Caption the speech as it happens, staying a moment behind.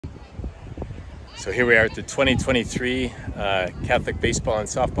So here we are at the 2023 Catholic baseball and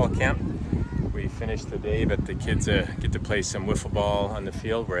softball camp. We finished the day, but the kids get to play some wiffle ball on the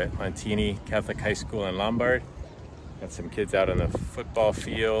field. We're at Montini Catholic High School in Lombard. Got some kids out on the football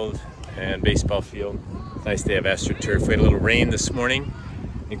field and baseball field. Nice day of AstroTurf. We had a little rain this morning.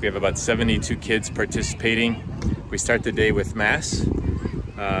 I think we have about 72 kids participating. We start the day with Mass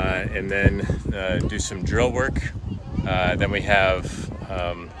and then do some drill work. Then we have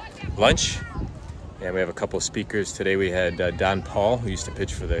lunch. And we have a couple of speakers. Today we had Don Paul, who used to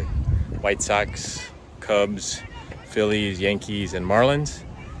pitch for the White Sox, Cubs, Phillies, Yankees, and Marlins.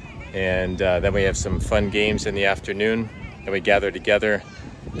 And then we have some fun games in the afternoon. Then we gather together,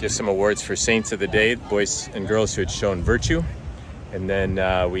 give some awards for Saints of the Day, boys and girls who had shown virtue. And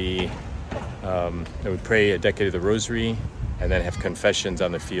then we pray a decade of the Rosary and then have confessions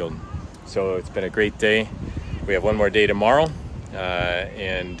on the field. So it's been a great day. We have one more day tomorrow.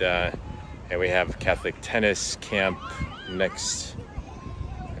 And we have Catholic tennis camp next,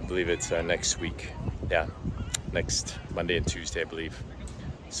 I believe it's next week. Yeah, next Monday and Tuesday, I believe.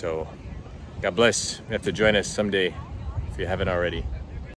 So God bless. You have to join us someday if you haven't already.